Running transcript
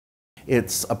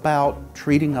It's about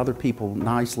treating other people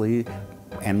nicely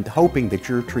and hoping that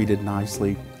you're treated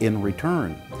nicely in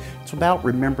return. It's about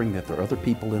remembering that there are other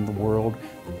people in the world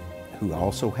who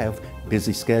also have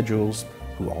busy schedules,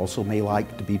 who also may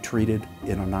like to be treated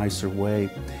in a nicer way.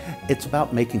 It's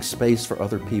about making space for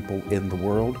other people in the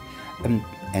world,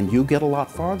 and you get a lot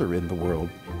farther in the world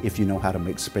if you know how to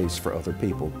make space for other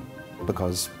people,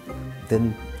 because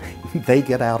then they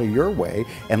get out of your way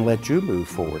and let you move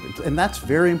forward. And that's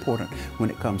very important when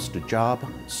it comes to job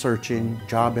searching,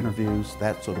 job interviews,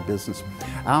 that sort of business.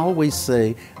 I always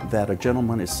say that a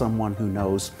gentleman is someone who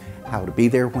knows how to be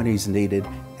there when he's needed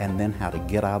and then how to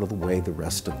get out of the way the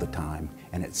rest of the time.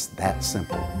 And it's that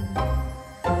simple.